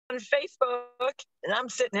Facebook, and I'm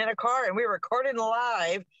sitting in a car, and we're recording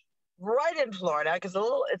live right in Florida because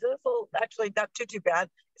it's a little actually not too bad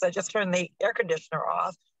because I just turned the air conditioner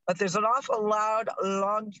off. But there's an awful loud,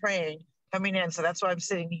 long train coming in, so that's why I'm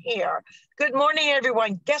sitting here. Good morning,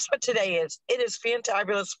 everyone. Guess what today is? It is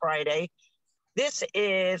Fantabulous Friday. This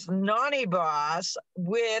is Nani Boss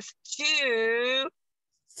with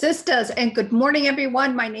TwoSistas, and good morning,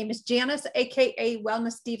 everyone. My name is Janice, aka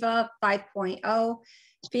Wellness Diva 5.0.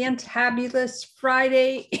 Fantabulous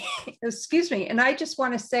Friday, excuse me. And I just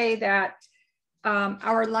want to say that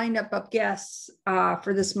our lineup of guests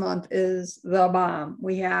for this month is the bomb.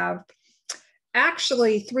 We have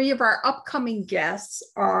actually 3 of our upcoming guests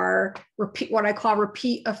are what I call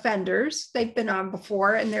repeat offenders. They've been on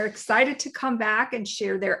before and they're excited to come back and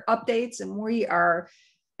share their updates, and we are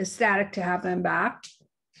ecstatic to have them back.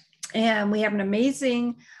 And we have an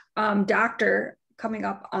amazing doctor coming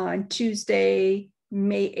up on Tuesday,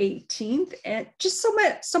 May 18th, and just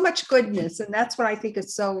so much goodness. And that's what I think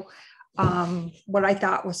is so, what I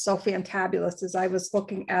thought was so fantabulous as I was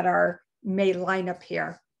looking at our May lineup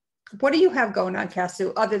here. What do you have going on,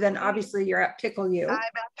 Casu, other than obviously you're at Pickle U? I'm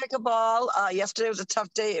at Pickleball. Yesterday was a tough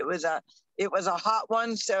day. It was a hot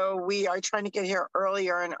one, so we are trying to get here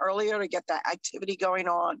earlier and earlier to get that activity going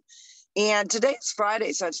on. And today's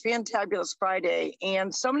Friday, so it's Fantabulous Friday.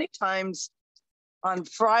 And so many times on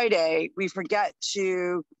Friday, we forget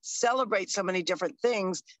to celebrate so many different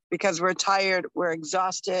things because we're tired, we're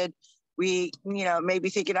exhausted. We, maybe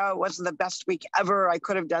thinking, oh, it wasn't the best week ever. I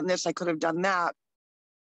could have done this, I could have done that.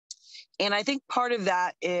 And I think part of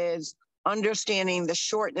that is understanding the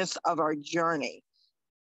shortness of our journey.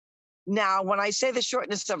 Now, when I say the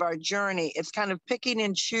shortness of our journey, it's kind of picking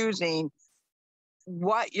and choosing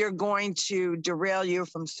what you're going to derail you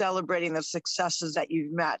from celebrating the successes that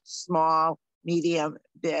you've met, small, medium,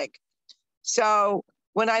 big. So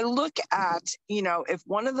when I look at, if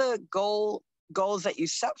one of the goals that you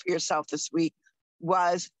set for yourself this week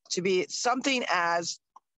was to be something as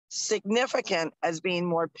significant as being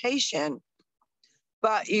more patient,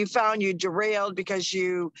 but you found you derailed because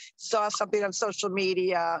you saw something on social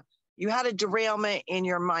media, you had a derailment in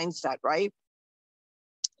your mindset, right?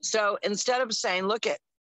 So instead of saying,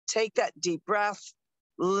 take that deep breath,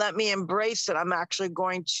 let me embrace it, I'm actually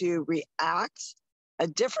going to react a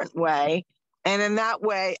different way. And in that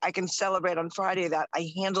way, I can celebrate on Friday that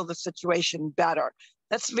I handle the situation better.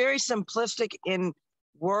 That's very simplistic in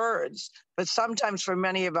words, but sometimes for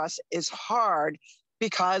many of us is hard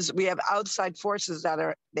because we have outside forces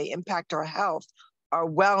they impact our health, our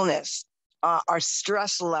wellness, our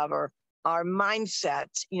stress level, our mindset,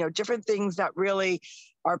 different things that really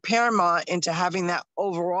are paramount into having that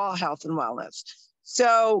overall health and wellness.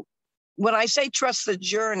 So when I say trust the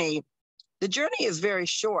journey is very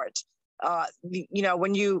short.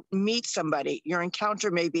 When you meet somebody, your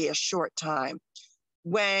encounter may be a short time.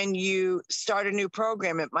 When you start a new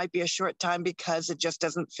program, it might be a short time because it just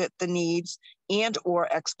doesn't fit the needs and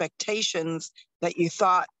or expectations that you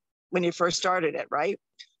thought when you first started it, right?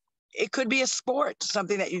 It could be a sport,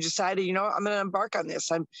 something that you decided, I'm going to embark on this.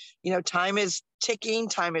 Time is ticking,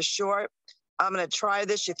 time is short. I'm going to try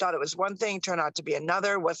this. You thought it was one thing, turned out to be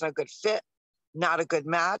another, wasn't a good fit, not a good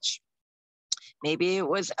match. Maybe it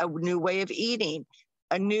was a new way of eating,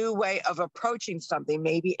 a new way of approaching something,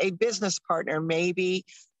 maybe a business partner, maybe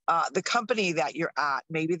the company that you're at,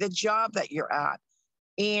 maybe the job that you're at.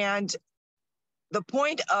 And the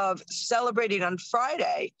point of celebrating on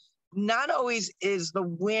Friday not always is the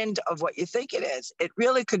wind of what you think it is. It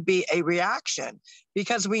really could be a reaction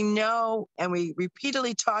because we know and we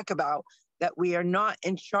repeatedly talk about that we are not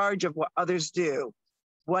in charge of what others do,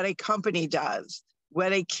 what a company does,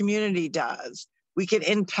 what a community does. We can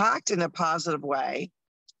impact in a positive way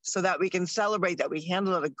so that we can celebrate that we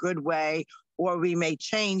handle it a good way, or we may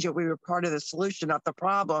change if we were part of the solution, not the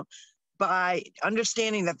problem, by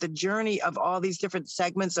understanding that the journey of all these different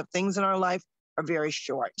segments of things in our life are very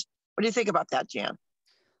short. What do you think about that, Jan?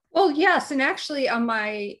 Well, yes. And actually on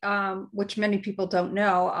my, which many people don't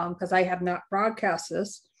know, because I have not broadcast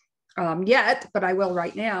this yet, but I will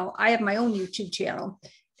right now. I have my own YouTube channel.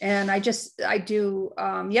 And I do,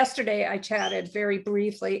 yesterday I chatted very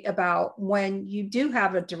briefly about when you do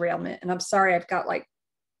have a derailment, and I'm sorry, I've got like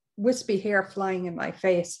wispy hair flying in my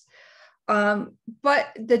face. But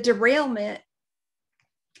the derailment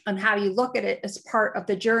and how you look at it is part of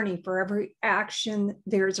the journey. For every action,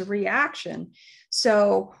 there's a reaction.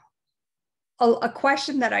 So a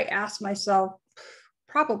question that I asked myself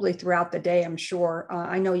probably throughout the day, I'm sure,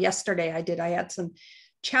 I know yesterday I had some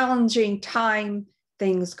challenging time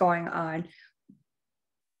things going on.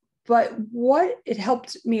 But what it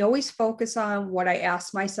helped me always focus on, what I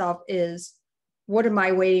asked myself is, what am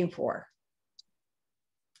I waiting for?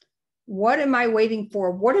 What am I waiting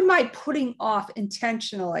for? What am I putting off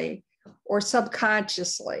intentionally or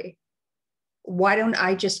subconsciously? Why don't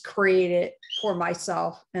I just create it for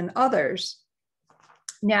myself and others?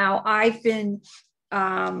 Now, I've been,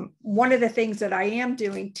 one of the things that I am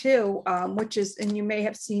doing too, which is, and you may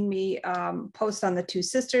have seen me post on the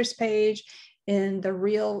TwoSistas page, in the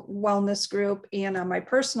Real Wellness group, and on my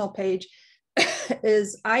personal page,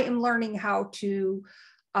 is I am learning how to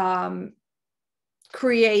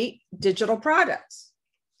create digital products.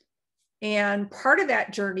 And part of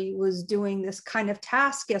that journey was doing this kind of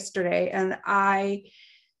task yesterday. And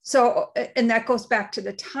that goes back to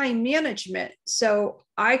the time management. So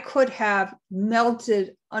I could have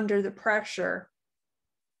melted under the pressure,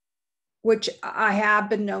 which I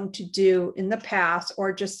have been known to do in the past,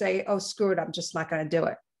 or just say, oh, screw it, I'm just not going to do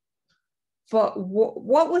it. But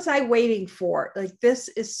what was I waiting for? Like, this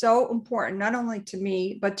is so important, not only to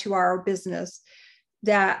me, but to our business,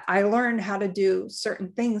 that I learned how to do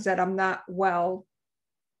certain things that I'm not well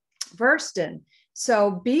versed in.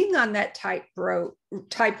 So being on that rope,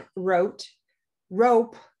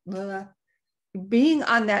 being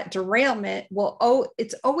on that derailment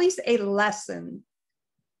it's always a lesson.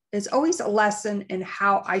 It's always a lesson in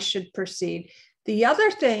how I should proceed. The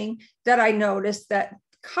other thing that I noticed that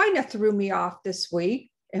kind of threw me off this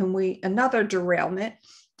week, and another derailment,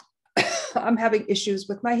 I'm having issues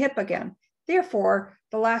with my hip again. Therefore,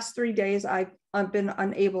 the last 3 days I've been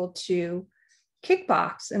unable to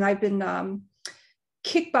kickbox, and I've been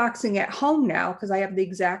kickboxing at home now because I have the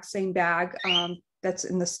exact same bag that's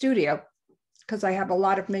in the studio, because I have a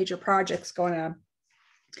lot of major projects going on.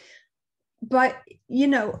 But,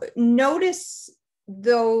 notice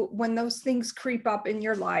though, when those things creep up in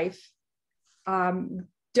your life,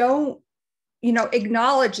 don't,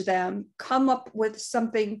 acknowledge them, come up with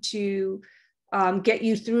something to get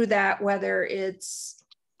you through that, whether it's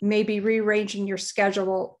maybe rearranging your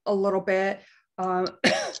schedule a little bit,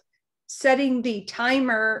 setting the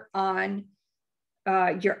timer on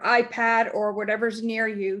your iPad or whatever's near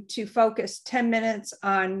you to focus 10 minutes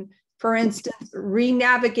on, for instance,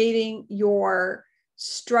 re-navigating your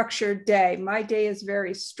structured day. My day is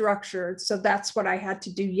very structured, so that's what I had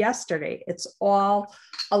to do yesterday. It's all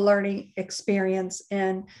a learning experience,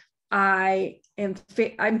 and I'm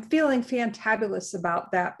feeling fantabulous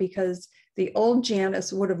about that, because the old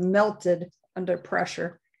Janice would have melted under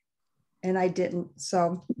pressure, and I didn't.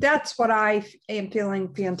 So that's what I am feeling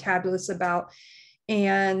fantabulous about,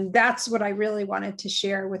 and that's what I really wanted to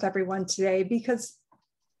share with everyone today, because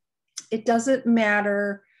it doesn't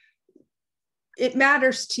matter. It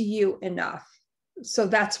matters to you enough. So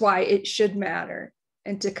that's why it should matter.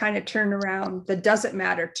 And to kind of turn around the doesn't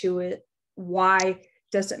matter to it. Why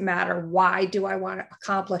does it matter? Why do I want to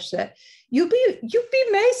accomplish it? You'd be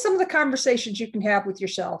amazed some of the conversations you can have with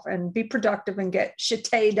yourself and be productive and get shit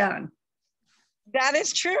done. That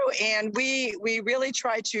is true. And we really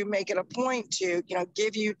try to make it a point to,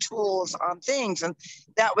 give you tools on things. And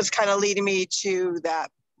that was kind of leading me to that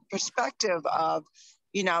perspective of,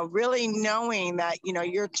 really knowing that,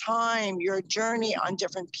 your time, your journey on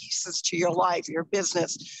different pieces to your life, your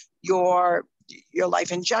business, your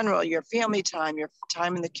life in general, your family time, your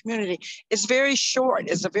time in the community is very short,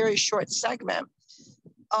 is a very short segment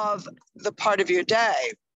of the part of your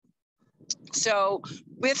day. So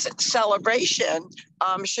with celebration,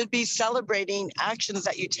 should be celebrating actions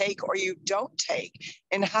that you take or you don't take.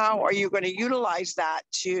 And how are you going to utilize that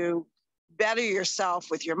to better yourself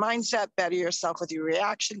with your mindset, better yourself with your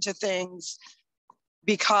reaction to things?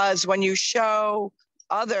 Because when you show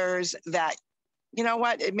others that,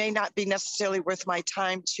 it may not be necessarily worth my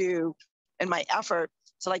time and my effort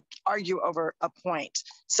to argue over a point.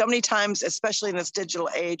 So many times, especially in this digital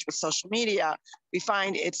age with social media, we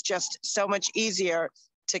find it's just so much easier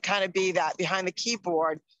to kind of be that behind the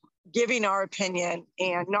keyboard, giving our opinion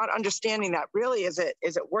and not understanding that really, is it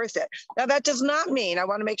worth it? Now, that does not mean, I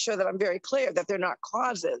want to make sure that I'm very clear, that they're not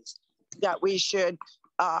causes that we should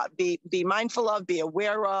be mindful of, be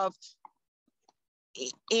aware of,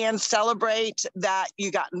 and celebrate that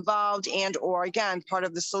you got involved or again, part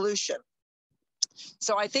of the solution.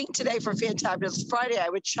 So I think today for Fantabulous Friday, I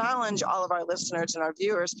would challenge all of our listeners and our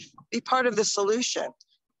viewers, be part of the solution.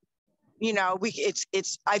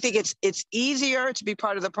 I think it's easier to be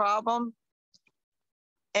part of the problem,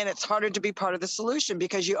 and it's harder to be part of the solution,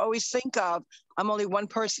 because you always think of, I'm only one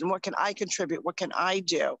person. What can I contribute? What can I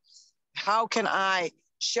do? How can I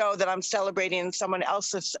show that I'm celebrating someone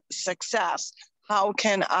else's success? How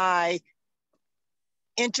can I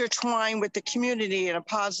intertwine with the community in a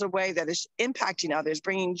positive way that is impacting others,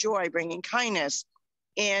 bringing joy, bringing kindness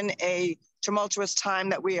in a tumultuous time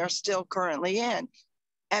that we are still currently in.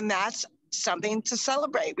 And that's something to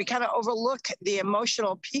celebrate. We kind of overlook the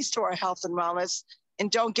emotional piece to our health and wellness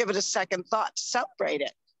and don't give it a second thought to celebrate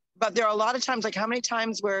it. But there are a lot of times, like how many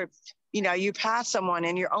times where, you know, you pass someone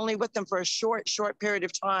and you're only with them for a short period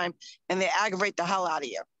of time and they aggravate the hell out of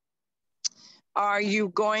you. Are you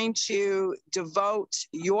going to devote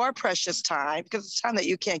your precious time, because it's time that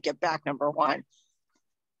you can't get back, number one,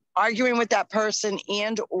 arguing with that person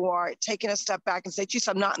and or taking a step back and say, geez,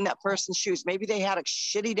 I'm not in that person's shoes. Maybe they had a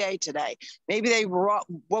shitty day today. Maybe they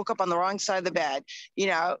woke up on the wrong side of the bed. You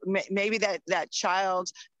know, maybe that child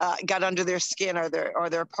got under their skin or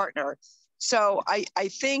their partner. So I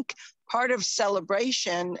think part of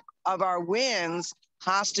celebration of our wins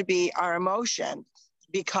has to be our emotion,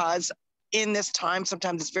 because in this time,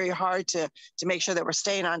 sometimes it's very hard to make sure that we're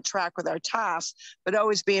staying on track with our tasks, but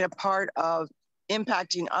always being a part of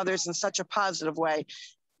impacting others in such a positive way.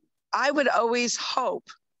 I would always hope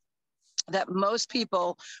that most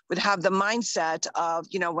people would have the mindset of,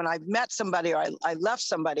 you know, when I've met somebody or I left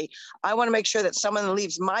somebody, I want to make sure that someone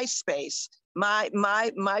leaves my space, my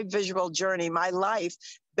visual journey, my life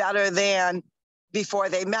better than before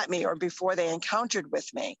they met me or before they encountered with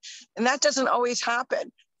me. And that doesn't always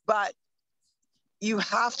happen, but you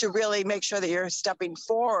have to really make sure that you're stepping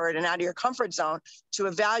forward and out of your comfort zone to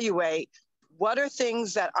evaluate what are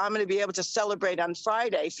things that I'm going to be able to celebrate on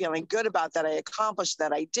Friday, feeling good about that I accomplished,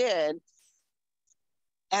 that I did,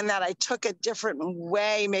 and that I took a different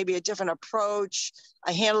way, maybe a different approach.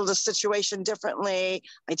 I handled the situation differently.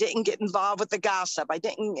 I didn't get involved with the gossip. I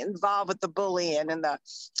didn't get involved with the bullying and the,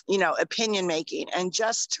 you know, opinion making, and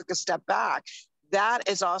just took a step back. That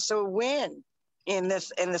is also a win in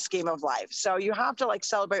the scheme of life. So you have to like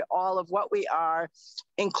celebrate all of what we are,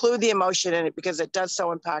 include the emotion in it, because it does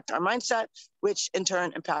so impact our mindset, which in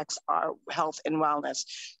turn impacts our health and wellness.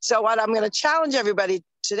 So what I'm going to challenge everybody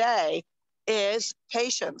today is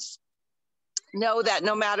patience. Know that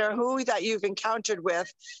no matter who that you've encountered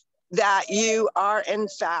with, that you are in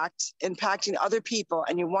fact impacting other people,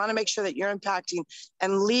 and you want to make sure that you're impacting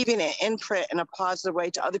and leaving an imprint in a positive way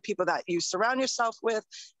to other people that you surround yourself with,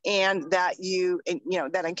 and that you know,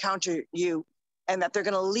 that encounter you, and that they're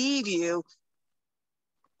going to leave you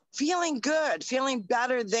feeling good, feeling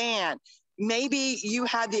better than. Maybe you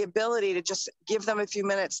had the ability to just give them a few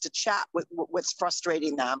minutes to chat with what's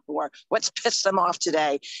frustrating them or what's pissed them off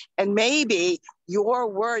today. And maybe your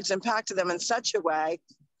words impacted them in such a way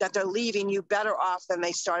that they're leaving you better off than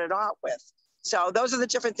they started out with. So those are the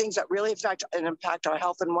different things that really affect and impact our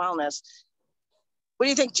health and wellness. What do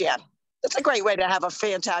you think, Jan? That's a great way to have a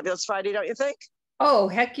fantabulous Friday, don't you think? Oh,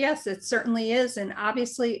 heck yes, it certainly is. And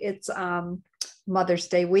obviously it's Mother's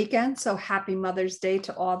Day weekend. So happy Mother's Day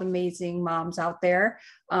to all the amazing moms out there.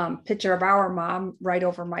 Picture of our mom right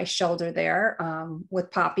over my shoulder there with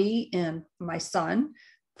Poppy and my son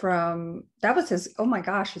that was his, oh my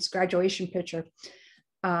gosh, his graduation picture.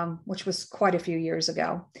 Which was quite a few years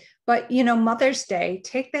ago. But, you know, Mother's Day,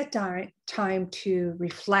 take that time to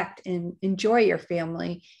reflect and enjoy your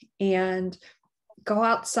family and go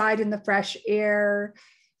outside in the fresh air,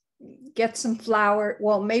 get some flower.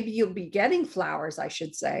 Well, maybe you'll be getting flowers, I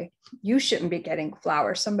should say. You shouldn't be getting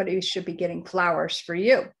flowers. Somebody should be getting flowers for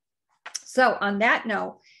you. So on that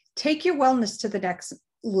note, take your wellness to the next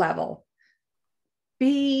level.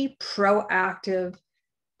 Be proactive.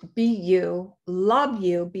 Be you, love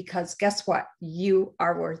you, because guess what? You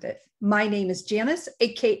are worth it. My name is Janice,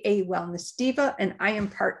 aka Wellness Diva, and I am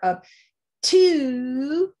part of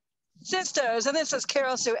TwoSistas, and this is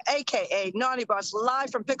Carol Sue, aka Naughty Boss, live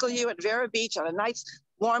from Pickle U at Vera Beach on a nice,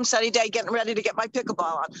 warm, sunny day, getting ready to get my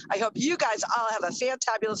pickleball on. I hope you guys all have a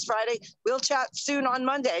fantabulous Friday. We'll chat soon on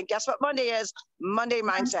Monday. And guess what Monday is? Monday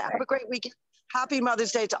Mindset. Have a great weekend. Happy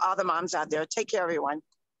Mother's Day to all the moms out there. Take care, everyone.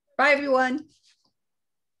 Bye, everyone.